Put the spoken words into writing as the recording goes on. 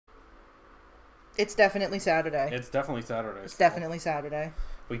It's definitely Saturday. It's definitely Saturday. It's definitely Saturday.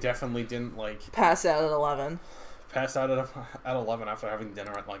 We definitely didn't, like... Pass out at 11. Pass out at 11 after having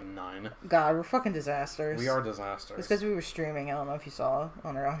dinner at, like, 9. God, we're fucking disasters. We are disasters. It's because we were streaming. I don't know if you saw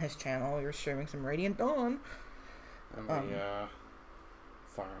on his channel. We were streaming some Radiant Dawn. And we,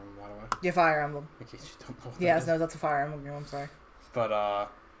 Fire Emblem, by the way. Yeah, Fire Emblem. In case you don't know what Yeah, no, that's a Fire Emblem game. I'm sorry. But,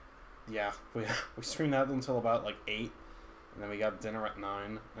 yeah, we streamed that until about, like, 8. And then we got dinner at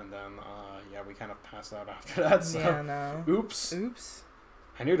 9. And then, yeah, we kind of passed out after that. So, yeah, no. Oops. Oops.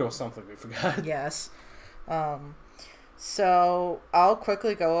 I knew there was something we forgot. Yes. So I'll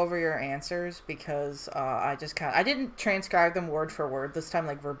quickly go over your answers because I didn't transcribe them word for word this time,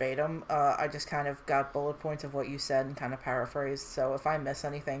 like verbatim. I just kind of got bullet points of what you said and kind of paraphrased. So if I miss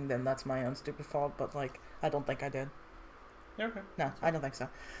anything, then that's my own stupid fault. But like, I don't think I did. Yeah, okay. No, I don't think so.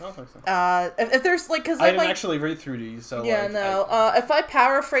 I don't think so. If there's like, because I didn't actually read through these, so yeah, like, no. If I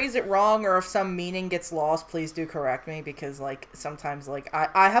paraphrase it wrong or if some meaning gets lost, please do correct me because like sometimes like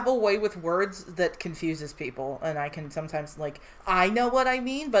I have a way with words that confuses people, and I can sometimes like I know what I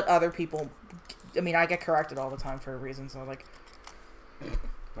mean, but other people, I mean, I get corrected all the time for a reason. So like,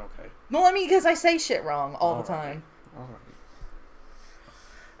 okay. Well, I mean, because I say shit wrong all the time. All right.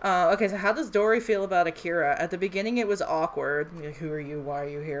 Okay, so how does Dory feel about Akira? At the beginning, it was awkward. Like, who are you? Why are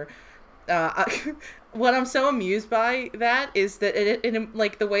you here? What I'm so amused by that is that it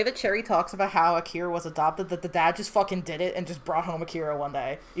like the way that Cherry talks about how Akira was adopted, that the dad just fucking did it and just brought home Akira one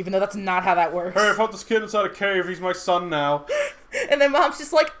day, even though that's not how that works. Hey, I found this kid inside a cave. He's my son now. And then Mom's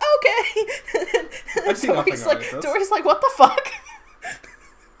just like, okay. I see nothing Dory's like, what the fuck?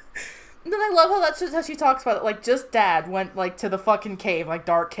 And then I love how that's just how she talks about it. Like, just Dad went, like, to the fucking cave, like,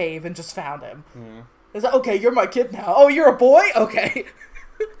 dark cave, and just found him. Mm. It's like, okay, you're my kid now. Oh, you're a boy? Okay.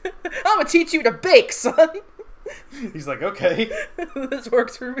 I'm gonna teach you to bake, son. He's like, okay. This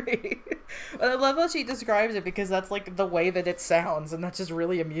works for me. But I love how she describes it, because that's, like, the way that it sounds, and that just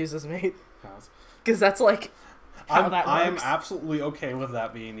really amuses me. Because that's, like, how that works. I am absolutely okay with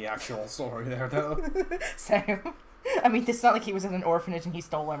that being the actual story there, though. Same. I mean, it's not like he was in an orphanage and he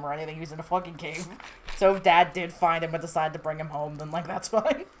stole him or anything. He was in a fucking cave. So if Dad did find him and decide to bring him home, then, like, that's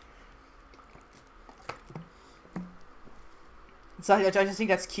fine. So I just think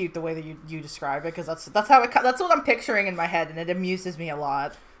that's cute the way that you describe it, because that's what I'm picturing in my head, and it amuses me a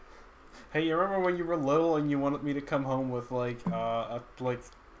lot. Hey, you remember when you were little and you wanted me to come home with, like, a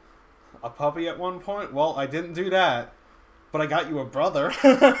puppy at one point? Well, I didn't do that, but I got you a brother.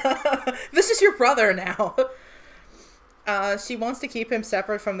 This is your brother now. She wants to keep him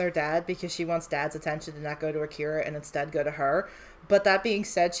separate from their dad because she wants Dad's attention to not go to Akira and instead go to her. But that being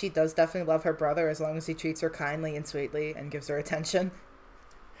said, she does definitely love her brother as long as he treats her kindly and sweetly and gives her attention.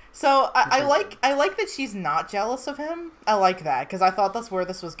 So I like that she's not jealous of him. I like that because I thought that's where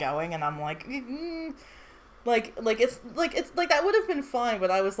this was going, and I'm like, it's that would have been fine.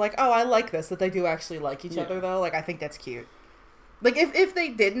 But I was like, oh, I like this that they do actually like each other though. Like I think that's cute. Like, if they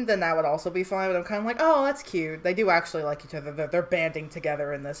didn't, then that would also be fine, but I'm kind of like, oh, that's cute. They do actually like each other. They're banding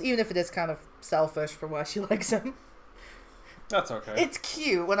together in this, even if it is kind of selfish for why she likes him. That's okay. It's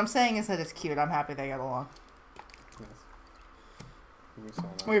cute. What I'm saying is that it's cute. I'm happy they get along. Yes.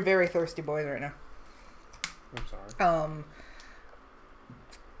 We're very thirsty boys right now. I'm sorry.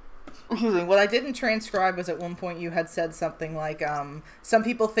 Excuse me. What I didn't transcribe was at one point you had said something like, some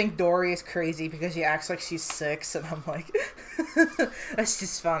people think Dory is crazy because she acts like she's 6, and I'm like, that's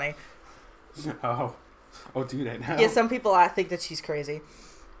just funny. Oh, do they now? Yeah, some people think that she's crazy.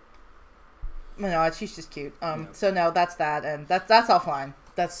 No, she's just cute. Yeah. So no, that's that, and that's all fine.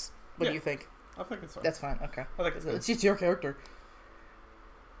 That's what do you think? I think it's fine. That's fine. Okay. I think it's good. It's just your character.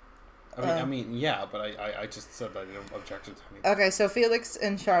 I mean, yeah, but I just said that, objection to anything. Okay, so Felix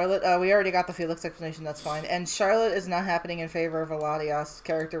and Charlotte, we already got the Felix explanation, that's fine. And Charlotte is not happening in favor of Eladios'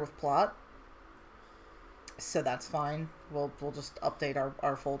 character with plot. So that's fine. We'll just update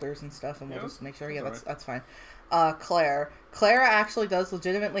our folders and stuff, and we'll just make sure. Yeah, that's fine. Claire. Clara actually does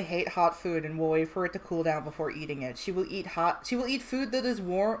legitimately hate hot food and will wait for it to cool down before eating it. She will eat food that is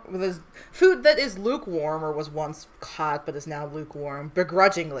food that is lukewarm or was once hot but is now lukewarm,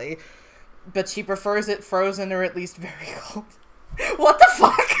 begrudgingly. But she prefers it frozen or at least very cold. What the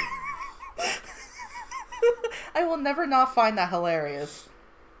fuck? I will never not find that hilarious.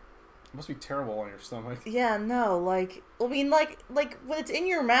 It must be terrible on your stomach. Yeah, no, like, I mean, like when it's in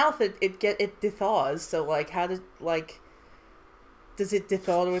your mouth, it dethaws. So, like, how does it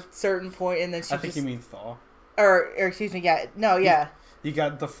dethaw to a certain point, and then I think you mean thaw. Or excuse me, yeah, no, yeah. You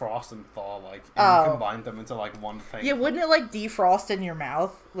got defrost and thaw, like, and you combine them into, like, one thing. Yeah, wouldn't it, like, defrost in your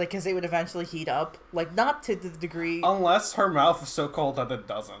mouth? Like, because it would eventually heat up? Like, not to the degree... Unless her mouth is so cold that it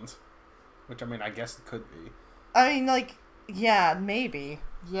doesn't. Which, I mean, I guess it could be. I mean, like, yeah, maybe.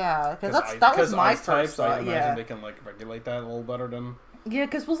 Yeah, because that was my first types, thought. I imagine they can, like, regulate that a little better than... Yeah,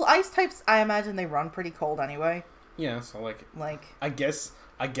 because, well, ice types, I imagine they run pretty cold anyway. Yeah, so, like... I guess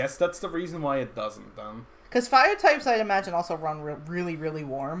that's the reason why it doesn't, then. Because fire types, I'd imagine, also run really, really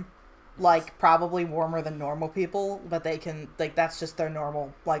warm. Like, probably warmer than normal people, but they can, like, that's just their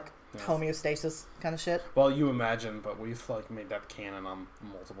normal, like, homeostasis kind of shit. Well, you imagine, but we've, like, made that canon on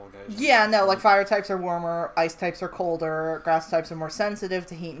multiple occasions. Yeah, no, like, fire types are warmer, ice types are colder, grass types are more sensitive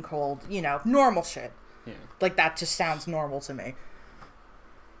to heat and cold, you know, normal shit. Yeah. Like, that just sounds normal to me.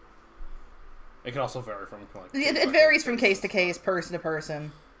 It can also vary from, like... It varies from case to case, person to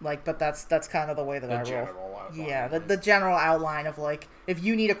person. Like, but that's kind of the way that I roll. Yeah, the general outline of, like, if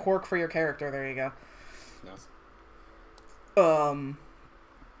you need a quirk for your character, there you go. Yes.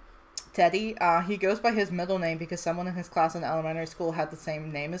 Teddy, he goes by his middle name because someone in his class in elementary school had the same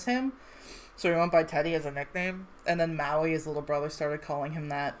name as him. So he went by Teddy as a nickname. And then Maui, his little brother, started calling him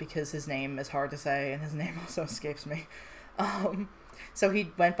that because his name is hard to say and his name also escapes me. So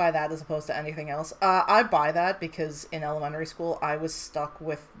he went by that as opposed to anything else. I buy that because in elementary school I was stuck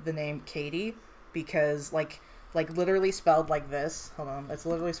with the name Katie because, like literally spelled like this. Hold on. It's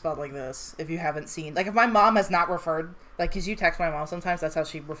literally spelled like this. If you haven't seen... Like, if my mom has not referred... Like, because you text my mom sometimes, that's how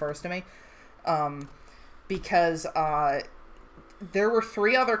she refers to me. Because there were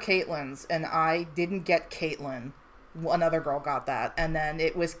 3 other Caitlins, and I didn't get Caitlin. Another girl got that. And then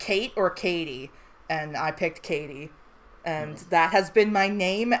it was Kate or Katie, and I picked Katie. And that has been my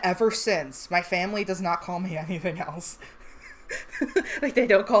name ever since. My family does not call me anything else. Like, they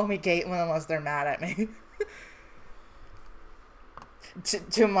don't call me Caitlin unless they're mad at me.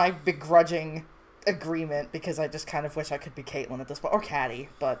 to my begrudging agreement, because I just kind of wish I could be Caitlin at this point. Or Caddy,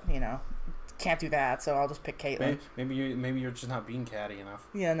 but, you know, can't do that, so I'll just pick Caitlin. Maybe you're just not being catty enough.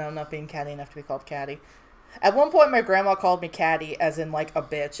 Yeah, no, not being catty enough to be called Caddy. At one point, my grandma called me Caddy, as in, like, a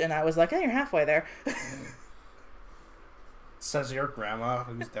bitch, and I was like, hey, you're halfway there. Says your grandma,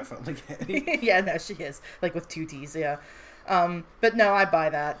 who's definitely Caddy. Yeah, no, she is. Like, with 2 T's, yeah. But no, I buy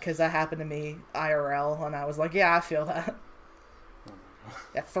that, because that happened to me IRL, and I was like, yeah, I feel that. Oh my God.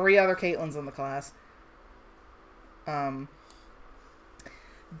 Yeah, 3 other Caitlins in the class.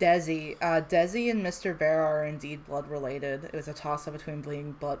 Desi and Mr. Bear are indeed blood related. It was a toss-up between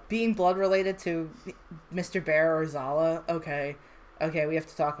being blood related to Mr. Bear or Zala. Okay, we have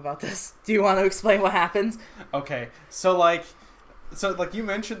to talk about this. Do you want to explain what happens? Okay, so like you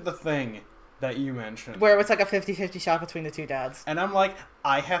mentioned the thing that you mentioned. Where it was like a 50-50 shot between the 2 dads. And I'm like,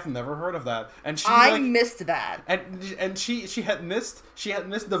 I have never heard of that. And I missed that. And she had missed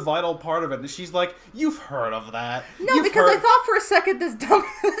the vital part of it. And she's like, you've heard of that. No, because I thought for a second this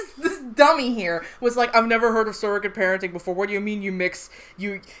dummy here was like, I've never heard of surrogate parenting before. What do you mean you mix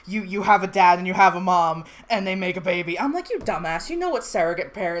you have a dad and you have a mom and they make a baby? I'm like, you dumbass, you know what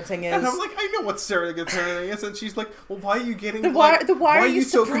surrogate parenting is. And I'm like, I know what surrogate parenting is. And she's like, well, why are you getting why are you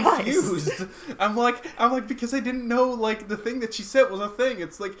so surprised? Confused? I'm like, because I didn't know, like, the thing that she said was a thing.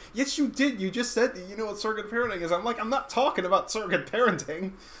 It's like, yes, you did. You just said that you know what surrogate parenting is. I'm like, I'm not talking about surrogate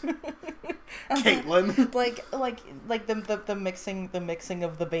parenting. Caitlin. like the mixing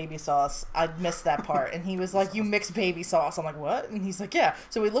of the baby sauce. I missed that part. And he was like, you mix baby sauce. I'm like, what? And he's like, yeah.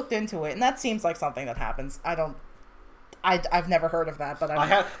 So we looked into it, and that seems like something that happens. I've never heard of that, but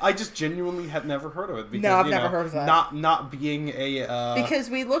I just genuinely had never heard of it. Because, no, I've never heard of that. Not being a because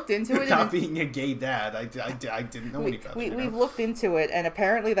we looked into it. Not being a gay dad, I didn't know any better. We've looked into it, and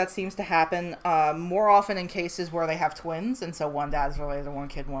apparently that seems to happen more often in cases where they have twins, and so one dad's related to one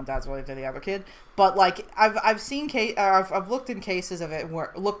kid, one dad's related to the other kid. But like I've seen I've looked up cases of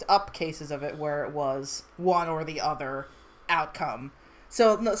it where it was one or the other outcome.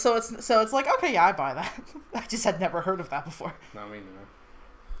 So it's like, okay, yeah, I buy that. I just had never heard of that before. No, me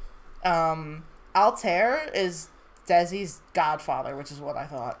neither. Altair is Desi's godfather, which is what I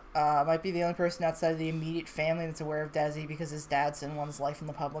thought. Might be the only person outside of the immediate family that's aware of Desi because his dad didn't want his life in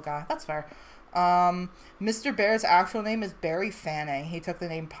the public eye. That's fair. Mr. Bear's actual name is Barry Fanning. He took the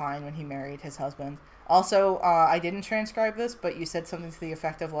name Pine when he married his husband. Also, I didn't transcribe this, but you said something to the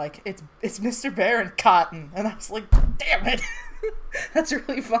effect of, like, it's Mr. Bear and Cotton. And I was like, damn it. That's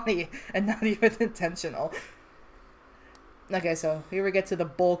really funny and not even intentional. Okay, so here we get to the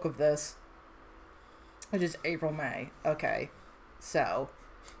bulk of this, which is April, May. Okay, so.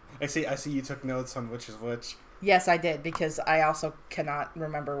 I see you took notes on which is which. Yes, I did, because I also cannot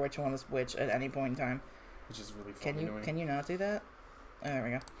remember which one is which at any point in time. Which is really funny. Can you not do that? Oh, there we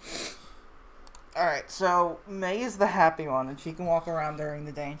go. Alright, so May is the happy one, and she can walk around during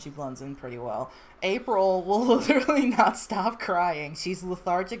the day, and she blends in pretty well. April will literally not stop crying. She's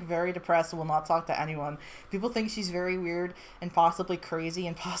lethargic, very depressed, and will not talk to anyone. People think she's very weird, and possibly crazy,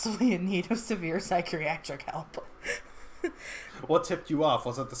 and possibly in need of severe psychiatric help. What tipped you off?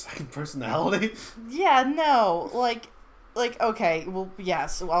 Was it the second personality? Yeah, no, like, okay, well,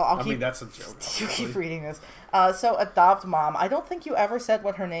 yes, well, I'll keep... I mean, that's a joke, You obviously. keep reading this. So, Adopt Mom. I don't think you ever said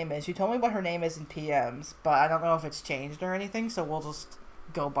what her name is. You told me what her name is in PMs, but I don't know if it's changed or anything, so we'll just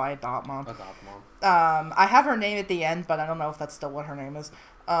go by Adopt Mom. Adopt Mom. I have her name at the end, but I don't know if that's still what her name is.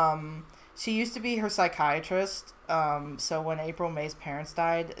 She used to be her psychiatrist, so when April May's parents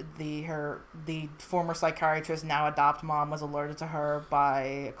died, the former psychiatrist, now Adopt Mom, was alerted to her by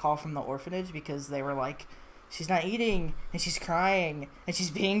a call from the orphanage because they were like, she's not eating, and she's crying, and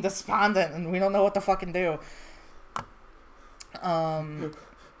she's being despondent, and we don't know what to fucking do.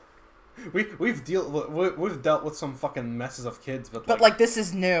 We've dealt with some fucking messes of kids, but like this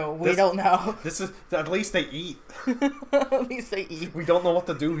is new. We don't know. This is at least they eat. At least they eat. We don't know what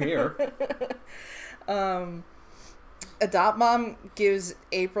to do here. Adopt Mom gives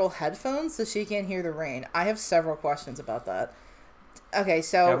April headphones so she can't hear the rain. I have several questions about that. Okay,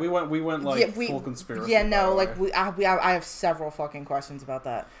 so yeah, we went like full conspiracy. Yeah, no, like I have several fucking questions about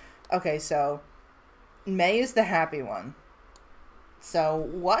that. Okay, so May is the happy one. So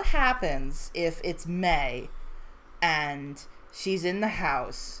what happens if it's May and she's in the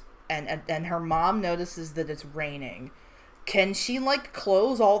house and her mom notices that it's raining? Can she like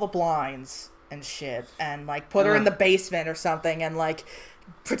close all the blinds and shit and like put her in the basement or something and like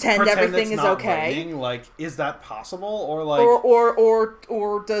pretend everything is okay? Raining? Like, is that possible? Or like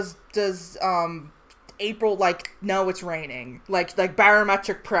or does April like know it's raining? Like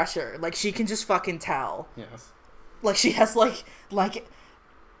barometric pressure. Like she can just fucking tell. Yes. Like she has like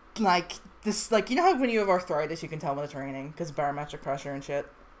this, like, you know how when you have arthritis you can tell when it's raining because barometric pressure and shit.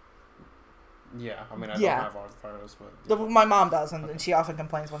 Yeah, I mean I don't have arthritis, but yeah. My mom does, and she often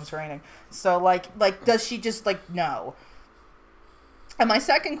complains when it's raining. So like does she just like know? And my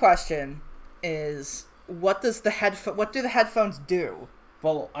second question is, what do the headphones do?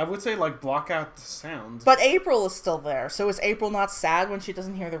 Well, I would say like block out the sound. But April is still there, so is April not sad when she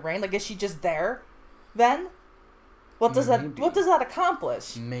doesn't hear the rain? Like, is she just there then? What does that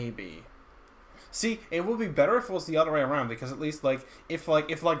accomplish? Maybe. See, it would be better if it was the other way around, because at least if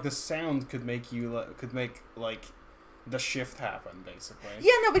the sound could make the shift happen, basically.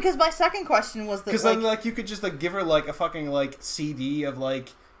 Yeah, no, because my second question was that because then you could just give her a fucking CD of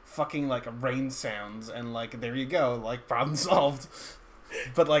fucking rain sounds, and there you go, problem solved.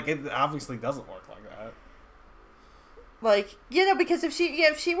 But it obviously doesn't work like that. Because if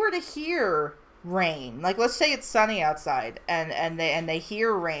she were to hear rain, let's say it's sunny outside and they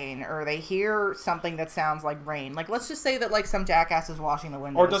hear rain, or they hear something that sounds like rain, let's just say that some jackass is washing the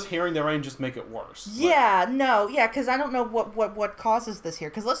windows, or does hearing the rain just make it worse? Because I don't know what causes this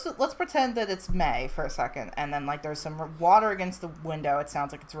here, because let's pretend that it's May for a second, and then there's some water against the window. It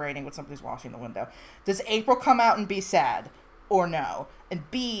sounds like it's raining, but somebody's washing the window. Does April come out and be sad, or no? And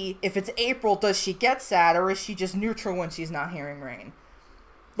B, if it's April, does she get sad, or is she just neutral when she's not hearing rain?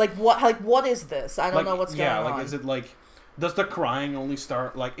 What is this? I don't know what's going on. Is it does the crying only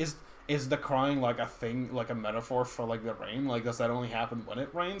start, is the crying a thing, a metaphor for the rain? Does that only happen when it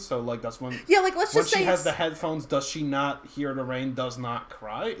rains? So that's when... Yeah, let's just say when she has the headphones, does she not hear the rain, does not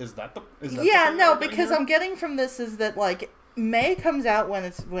cry? Is that the... because I'm getting from this is that, May comes out when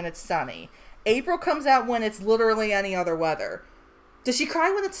it's sunny. April comes out when it's literally any other weather. Does she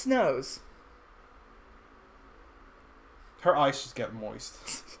cry when it snows? Her eyes just get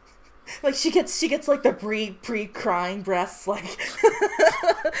moist. She gets the pre-crying breasts, What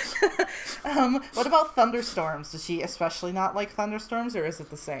about thunderstorms? Does she especially not like thunderstorms, or is it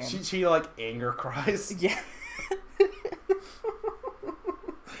the same? She anger cries. Yeah.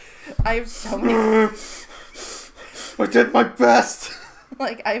 I have so many... I did my best!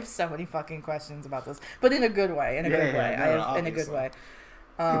 I have so many fucking questions about this. But in a good way. In a good way.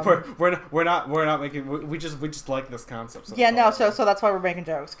 We're not making. We just like this concept. So so that's why we're making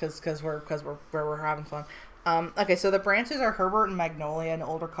jokes, because we're having fun. Okay, so the branches are Herbert and Magnolia, an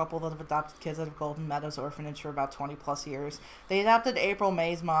older couple that have adopted kids out of Golden Meadows Orphanage for about 20 plus years. They adopted April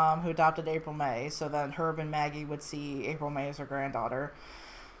May's mom, who adopted April May, so then Herb and Maggie would see April May as their granddaughter.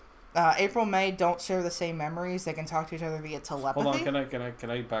 April May don't share the same memories. They can talk to each other via telepathy. Hold on, can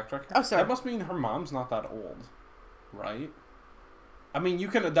I backtrack? Oh, sorry. That must mean her mom's not that old, right? I mean, you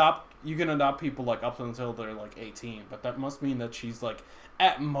can adopt people up until they're 18, but that must mean that she's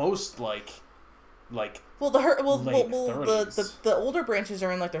at most like well, the late 30s. the older branches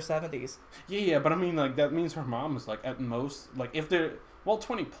are in like their 70s. Yeah, but I mean, like, that means her mom is, like, at most, like, if they're,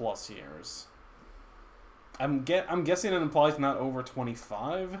 20 plus years. I'm guessing it implies not over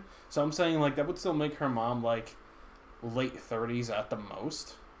 25, so I'm saying, like, that would still make her mom, like, late 30s at the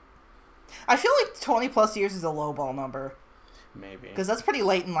most. I feel like 20 plus years is a lowball number. Maybe. Because that's pretty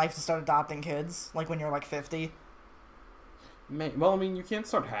late in life to start adopting kids, like when you're, like, 50. Well, I mean, you can't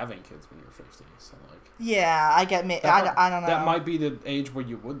start having kids when you're 50, so, like... Yeah, I get me. I don't know. That might be the age where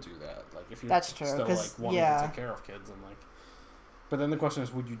you would do that. Like, if you're that's true, still, like, wanting to take care of kids and, like... But then the question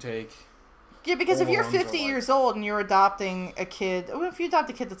is, would you take... Yeah, because if you're 50 years old and you're adopting a kid... Well, if you adopt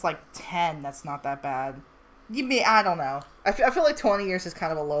a kid that's, like, 10, that's not that bad. I don't know. I feel like 20 years is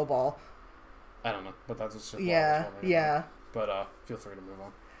kind of a low ball. I don't know, but that's just... Yeah. But, feel free to move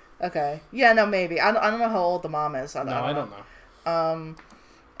on. Okay. Yeah, no, maybe. I don't know how old the mom is. I don't know.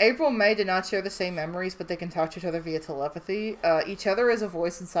 April and May did not share the same memories, but they can talk to each other via telepathy. Each other is a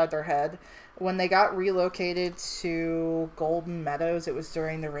voice inside their head. When they got relocated to Golden Meadows, it was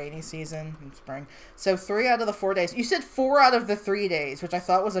during the rainy season in spring. So 3 out of the 4 days. You said 4 out of the 3 days, which I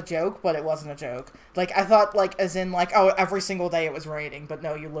thought was a joke, but it wasn't a joke. Like, I thought, like, as in, like, oh, every single day it was raining. But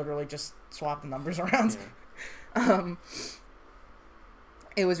no, you literally just swapped the numbers around. Yeah.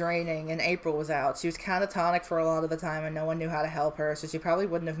 It was raining, and April was out. She was catatonic for a lot of the time, and no one knew how to help her, so she probably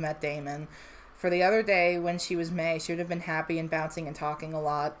wouldn't have met Damon. For the other day, when she was May, she would have been happy and bouncing and talking a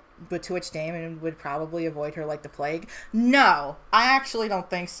lot, but to which Damon would probably avoid her like the plague. No, I actually don't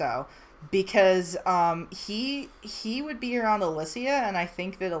think so, because he would be around Alicia, and I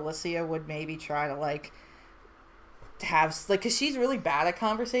think that Alicia would maybe try to, like, have, like, because she's really bad at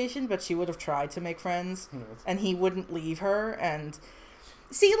conversation, but she would have tried to make friends, and he wouldn't leave her, and...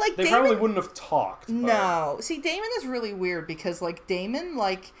 See, like, they Damon... probably wouldn't have talked. But... No. See, Damon is really weird because, like, Damon,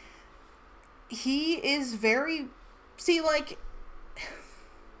 like, he is very... See, like,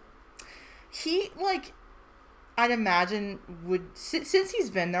 he, like, I'd imagine would... Since he's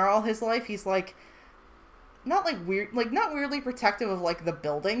been there all his life, he's, like, not, like, weird... Like, not weirdly protective of, like, the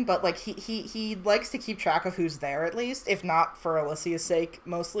building, but, like, he likes to keep track of who's there, at least, if not for Alicia's sake,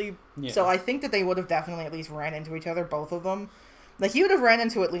 mostly. Yeah. So I think that they would have definitely at least ran into each other, both of them. Like, he would have ran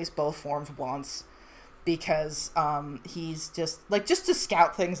into at least both forms once, because he's just, like, just to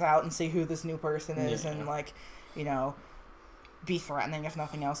scout things out and see who this new person is, and, like, you know, be threatening, if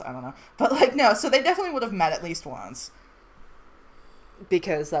nothing else, I don't know. But, like, no, so they definitely would have met at least once,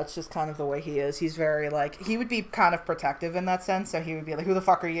 because that's just kind of the way he is. He's very, like, he would be kind of protective in that sense, so he would be like, who the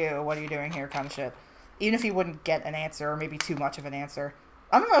fuck are you? What are you doing here? Kind of shit. Even if he wouldn't get an answer, or maybe too much of an answer.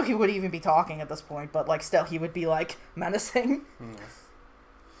 I don't know if he would even be talking at this point, but, like, still, he would be, like, menacing.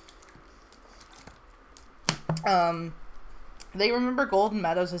 They remember Golden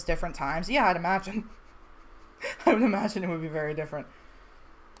Meadows as different times. Yeah, I'd imagine. I would imagine it would be very different.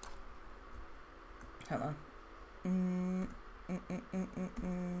 Hold on.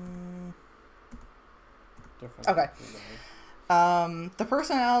 Okay. The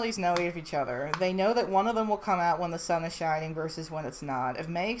personalities know of each other. They know that one of them will come out when the sun is shining versus when it's not. If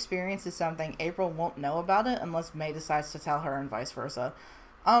May experiences something, April won't know about it unless May decides to tell her, and vice versa.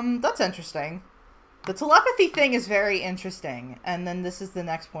 That's interesting. The telepathy thing is very interesting. And then this is the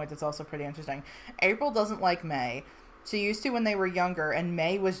next point that's also pretty interesting. April doesn't like May. She used to when they were younger, and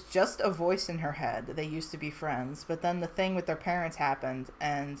May was just a voice in her head. They used to be friends. But then the thing with their parents happened,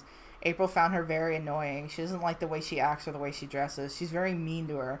 and April found her very annoying. She doesn't like the way she acts or the way she dresses. She's very mean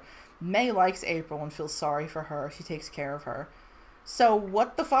to her. May likes April and feels sorry for her. She takes care of her. So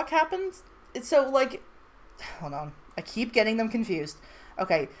what the fuck happened? So, like... Hold on. I keep getting them confused.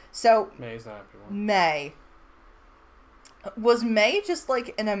 Okay, so... May's the happy one. May. Was May just,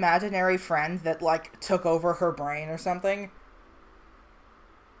 like, an imaginary friend that, like, took over her brain or something?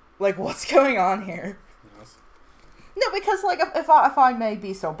 Like, what's going on here? No, because, like, if I may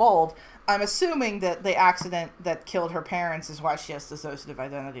be so bold, I'm assuming that the accident that killed her parents is why she has dissociative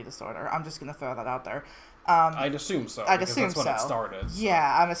identity disorder. I'm just going to throw that out there. I'd assume so. I'd assume that's when it started. So.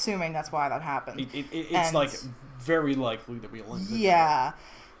 Yeah, I'm assuming that's why that happened. It's like, very likely that we linked it. Yeah.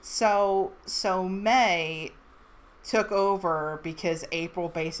 So May took over because April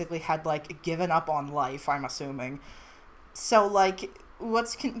basically had, like, given up on life, I'm assuming. So, like,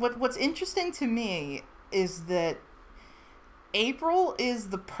 what's interesting to me is that April is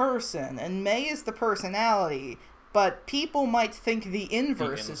the person and May is the personality, but people might think the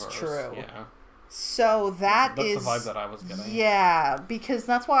inverse is true. Yeah. So that's the vibe that I was getting. Yeah, because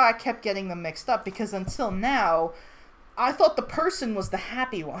that's why I kept getting them mixed up, because until now, I thought the person was the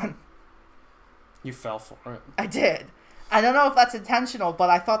happy one. You fell for it. I did. I don't know if that's intentional, but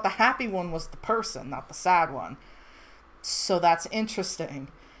I thought the happy one was the person, not the sad one. So that's interesting,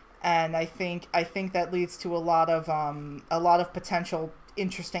 and I think that leads to a lot of potential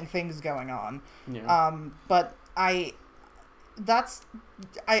interesting things going on. Yeah. But I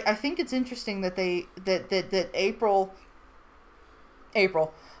think it's interesting that that April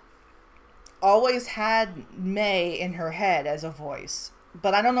always had May in her head as a voice,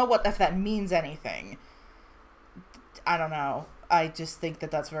 but I don't know if that means anything. I don't know. I just think that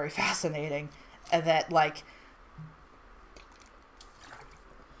that's very fascinating, and that like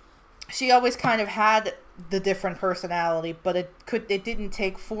she always kind of had the different personality, but it didn't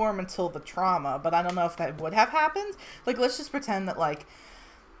take form until the trauma. But I don't know if that would have happened. Like, let's just pretend that like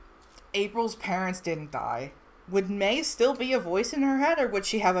April's parents didn't die. Would May still be a voice in her head, or would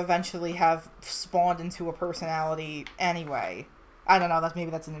she have eventually have spawned into a personality anyway? I don't know.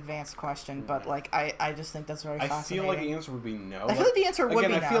 That's an advanced question, but like I just think that's very fascinating. I feel like the answer would be no. I feel like the answer would be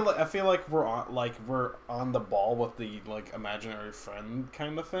no. I feel like we're on the ball with the like imaginary friend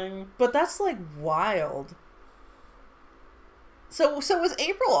kind of thing. But that's like wild. So was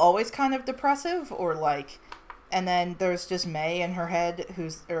April always kind of depressive, or like, and then there's just May in her head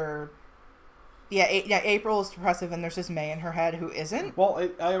April is depressive, and there's just May in her head who isn't. Well,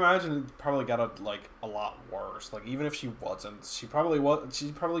 I imagine it probably got a lot worse. Like, even if she wasn't, she probably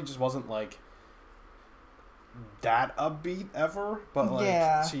just wasn't like that upbeat ever. But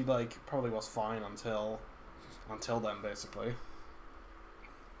like, she like probably was fine until then, basically.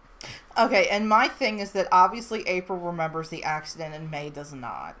 Okay, and my thing is that obviously April remembers the accident and May does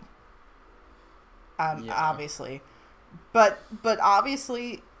not. Obviously, but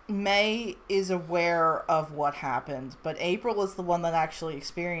obviously May is aware of what happened, but April is the one that actually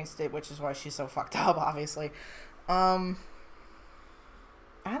experienced it, which is why she's so fucked up, obviously. I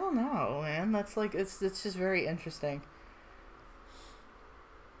don't know, man. That's like, it's just very interesting.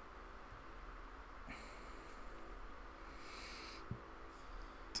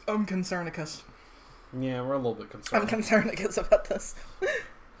 I'm Concernicus. Yeah, we're a little bit concerned. I'm Concernicus about this.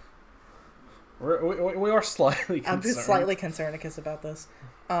 We are slightly concerned. I'm just slightly Concernicus about this.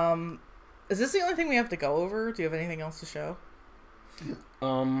 Is this the only thing we have to go over? Do you have anything else to show?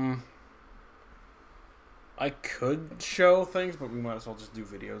 I could show things, but we might as well just do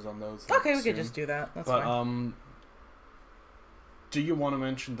videos on those. Okay, we could just do that. That's fine. Do you want to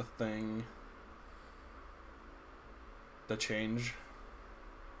mention the thing? The change?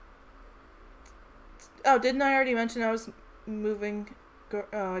 Oh, didn't I already mention I was moving?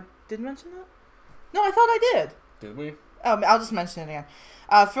 Didn't mention that? No, I thought I did. Did we? I'll just mention it again.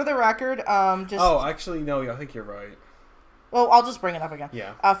 For the record, just... Oh, actually, no, I think you're right. Well, I'll just bring it up again.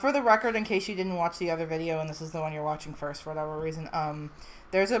 Yeah. For the record, in case you didn't watch the other video, and this is the one you're watching first for whatever reason,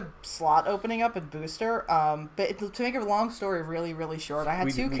 there's a slot opening up at Booster. But to make a long story really, really short, I had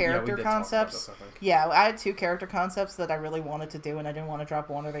two character concepts. Talk about this, yeah, I had two character concepts that I really wanted to do, and I didn't want to drop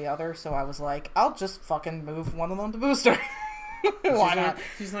one or the other, so I was like, I'll just fucking move one of them to Booster. Why not?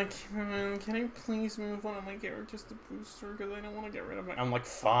 She's like, can I please move one of my characters to Booster because I don't want to get rid of it. I'm like,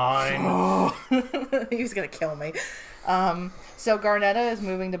 fine. He's gonna kill me. So Garnetta is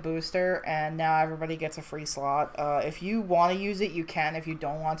moving to Booster, and now everybody gets a free slot. If you want to use it, you can. If you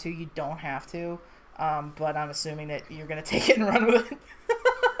don't want to, you don't have to. But I'm assuming that you're gonna take it and run with it,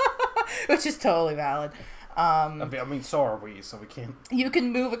 which is totally valid. I mean, so are we, so we can't... You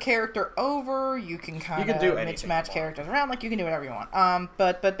can move a character over, you can kind of mix-match characters around, like, you can do whatever you want.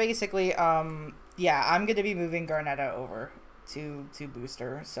 But basically, yeah, I'm going to be moving Garnetta over to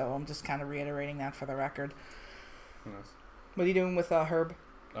Booster, so I'm just kind of reiterating that for the record. Nice. What are you doing with Herb?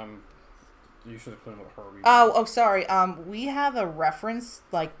 You should have put him with Herb. Oh, sorry. We have a reference,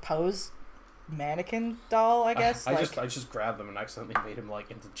 like, pose mannequin doll, I guess. I just grabbed him and accidentally made him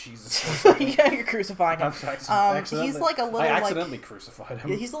like into Jesus. Yeah, you're crucifying him. He's like a little. I accidentally crucified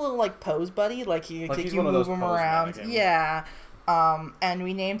him. He's a little like pose buddy, like you move him around. Mannequins. Yeah. And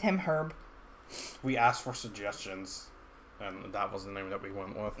we named him Herb. We asked for suggestions, and that was the name that we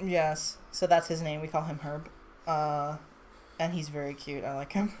went with. Yes, so that's his name. We call him Herb. And he's very cute. I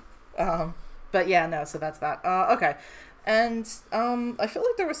like him. But yeah, no. So that's that. Okay. And I feel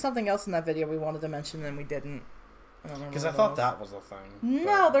like there was something else in that video we wanted to mention and we didn't. Because I thought that was the thing.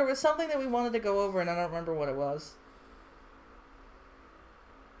 No, there was something that we wanted to go over and I don't remember what it was.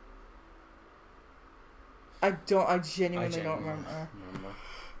 I genuinely don't remember.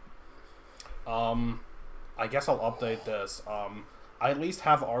 I guess I'll update this. I at least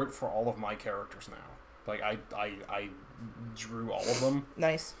have art for all of my characters now. Like I drew all of them.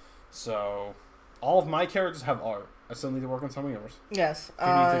 Nice. So all of my characters have art. I still need to work on some of yours. Yes. You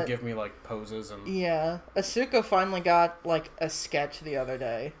need to give me, like, poses and... Yeah. Asuka finally got, like, a sketch the other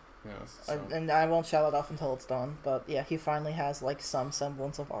day. Yes. So. And I won't shout it off until it's done. But, yeah, he finally has, like, some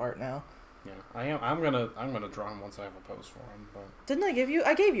semblance of art now. Yeah. I'm gonna draw him once I have a pose for him, but... Didn't I give you...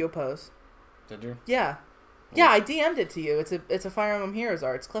 I gave you a pose. Did you? Yeah. Yeah, I DM'd it to you. It's a Fire Emblem Heroes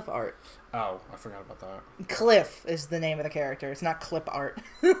art. It's Cliff art. Oh, I forgot about that. Cliff is the name of the character. It's not Clip art.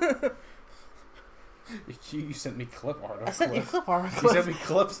 You sent me clip art of I sent Cliff. you clip art of Cliff. Cliff. You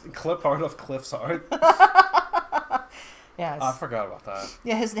sent me clip art of Cliff's art. Yes. I forgot about that.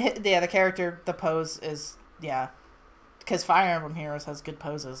 Yeah, the character, the pose is, yeah. Because Fire Emblem Heroes has good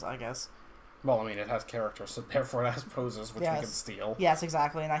poses, I guess. Well, I mean, it has characters, so therefore it has poses, which we can steal. Yes,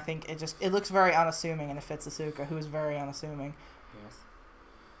 exactly, and I think it looks very unassuming, and it fits Asuka, who is very unassuming. Yes.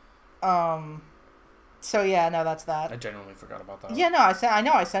 So yeah, no, that's that. I genuinely forgot about that. Yeah, no, I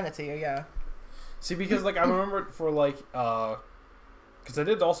know I sent it to you, yeah. See, because, like, I remember for, like, because I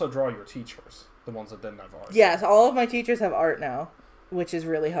did also draw your teachers, the ones that didn't have art. Yes, all of my teachers have art now, which is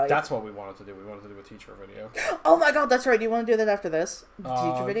really hype. That's what we wanted to do. We wanted to do a teacher video. Oh my god, that's right. Do you want to do that after this? The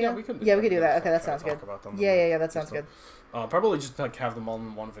teacher video? Yeah, we can do that. Okay, that sounds good. Yeah, that sounds good. Probably just, like, have them all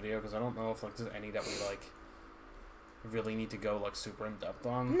in one video, because I don't know if, like, there's any that we, like, really need to go, like, super in-depth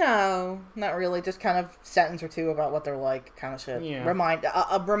on. No, not really. Just kind of sentence or two about what they're like, kind of shit. Yeah.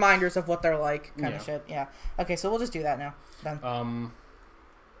 Reminders of what they're like, kind of shit. Yeah. Okay, so we'll just do that now. Done.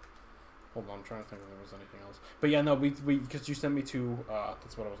 Hold on, I'm trying to think if there was anything else. But yeah, no, we because you sent me two,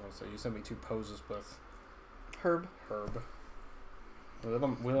 that's what I was going to say. You sent me two poses with... Herb. We let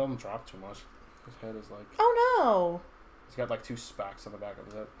him drop too much. His head is like... Oh, no! He's got, like, two spacks on the back of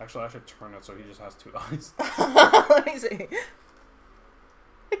his head. Actually, I should turn it so he just has two eyes. Let me see. It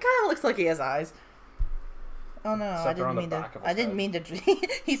kind of looks like he has eyes. Oh no, I didn't mean to.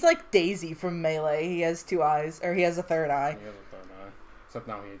 He's like Daisy from Melee. He has two eyes, or he has a third eye. He has a third eye. Except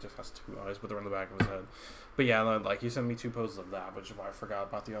now he just has two eyes, but they're on the back of his head. But yeah, like, you sent me two poses of that, which is why I forgot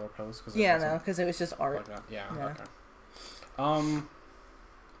about the other pose. Because it was just art. Like yeah, okay.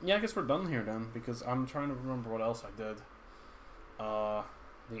 Yeah, I guess we're done here then, because I'm trying to remember what else I did.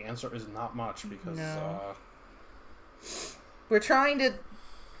 The answer is not much, because we're trying to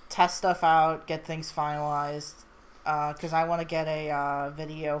test stuff out, get things finalized, because I want to get a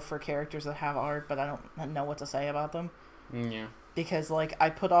video for characters that have art, but I don't know what to say about them. Yeah. Because, like, I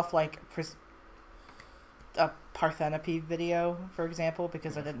put off, like, a Parthenope video, for example,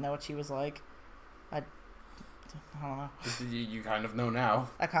 because I didn't know what she was like. I don't know. You kind of know now.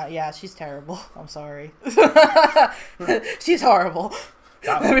 Yeah, she's terrible. I'm sorry. She's horrible.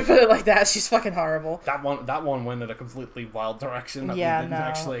 Let me put it like that. She's fucking horrible. That one went in a completely wild direction that we didn't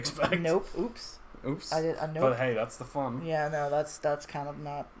actually expect. Nope. Oops. Nope. But hey, that's the fun. Yeah, no, that's kind of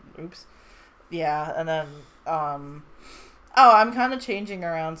not. Oops. Yeah, and then I'm kind of changing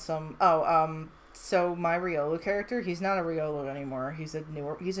around some. So my Riolu character, he's not a Riolu anymore. He's a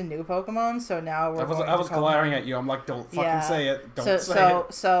new Pokemon. So now I was glaring at you. I'm like, don't fucking say it. Don't say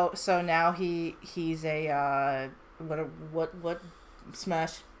it. So now he's a what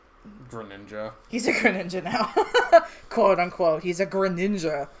Smash. Greninja. He's a Greninja now, quote unquote. He's a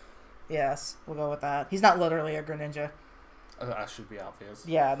Greninja. Yes, we'll go with that. He's not literally a Greninja. That should be obvious.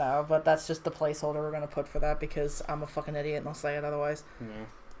 Yeah, no, but that's just the placeholder we're gonna put for that because I'm a fucking idiot and I'll say it otherwise.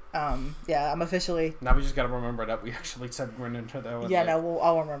 Yeah. I'm officially. Now we just gotta remember that we actually said Greninja though. Yeah, no,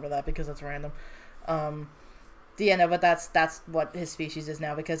 I'll remember that because it's random. Yeah, no, but that's what his species is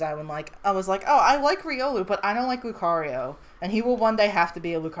now because I was like, oh, I like Riolu, but I don't like Lucario, and he will one day have to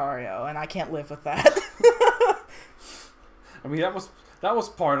be a Lucario, and I can't live with that. I mean, that was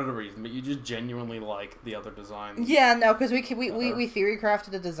part of the reason, but you just genuinely like the other designs. Yeah, no, because we theory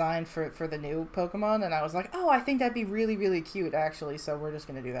crafted a design for the new Pokemon, and I was like, oh, I think that'd be really, really cute, actually, so we're just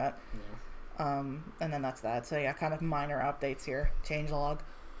gonna do that. Yeah. And then that's that. So yeah, kind of minor updates here. Changelog.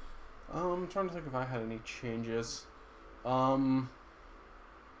 I'm trying to think if I had any changes. I'm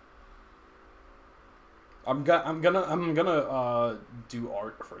gonna do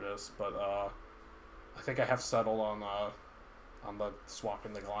art for this, but I think I have settled on the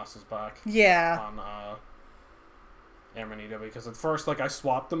swapping the glasses back. Yeah. On Amanita, because at first, like, I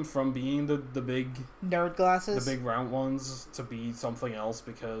swapped them from being the big nerd glasses, the big round ones, to be something else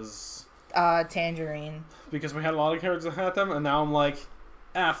because Tangerine. Because we had a lot of characters that had them, and now I'm like,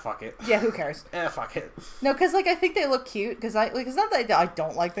 fuck it. Yeah, who cares? Fuck it. No, because, like, I think they look cute, because it's not that I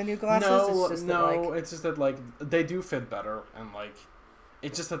don't like the new glasses, it's just that, like, they do fit better, and, like,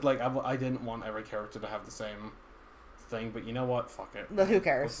 it's just that, like, I didn't want every character to have the same thing, but you know what? Fuck it. Who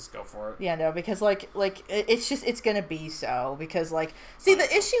cares? Let's just go for it. Yeah, no, because it's gonna be so, because see,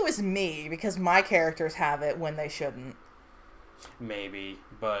 the issue is me, because my characters have it when they shouldn't. Maybe,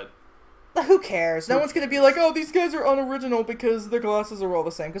 but who cares? No one's gonna be like, oh, these guys are unoriginal because their glasses are all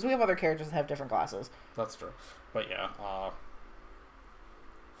the same, because we have other characters that have different glasses. That's true. But yeah,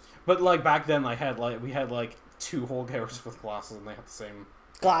 but like back then we had like 2 whole characters with glasses and they had the same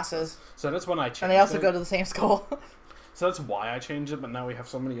glasses. So that's when I changed it. And they also go to the same school. So that's why I changed it, but now we have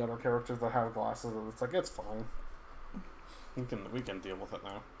so many other characters that have glasses that it's like, it's fine. We can deal with it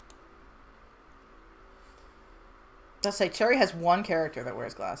now. Let's say Cherry has 1 character that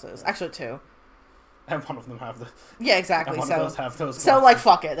wears glasses. Actually 2. And one of them have the... Yeah, exactly. And one of those have those glasses. So, like,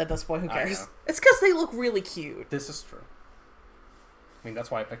 fuck it at this point. Who cares? It's because they look really cute. This is true. I mean,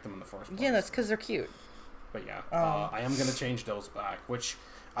 that's why I picked them in the first place. Yeah, that's because they're cute. But yeah, I am going to change those back, which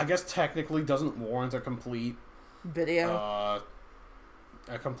I guess technically doesn't warrant a complete... video?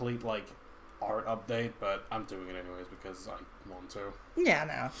 A complete, like, art update, but I'm doing it anyways because I want to. Yeah,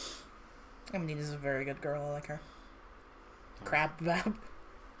 no. I mean, Nina's a very good girl. I like her. Crab Bab.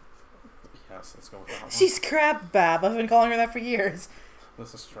 Yes, let's go with that one. She's Crab Bab. I've been calling her that for years.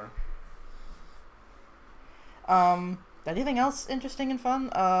 This is true. Anything else interesting and fun?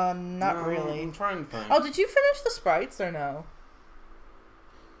 Not really. I'm trying to think. Oh, did you finish the sprites or no?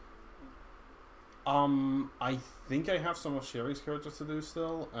 I think I have some of Sherry's characters to do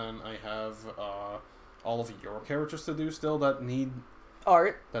still, and I have all of your characters to do still that need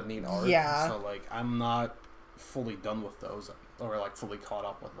art. Yeah. So like, I'm not fully done with those, or like fully caught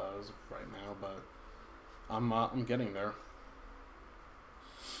up with those right now, but I'm getting there.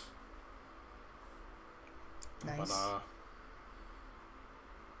 Nice. But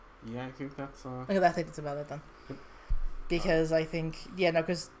yeah, I think that's I think that's about it then. Because I think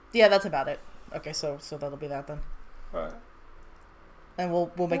that's about it. Okay, so that'll be that then. Alright. And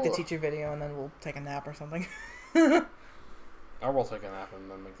we'll make the teacher video, and then we'll take a nap or something. I will take a nap and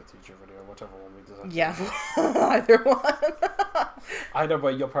then make the teacher video, whichever one we decide. Yeah, either one. Either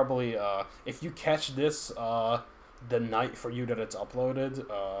way, you'll probably if you catch this the night for you that it's uploaded,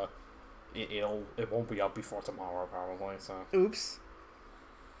 it won't be up before tomorrow probably. So. Oops.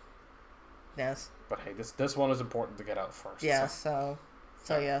 Yes. But hey, this one is important to get out first. Yeah. So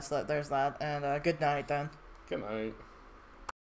yes, there's that, and good night then. Good night.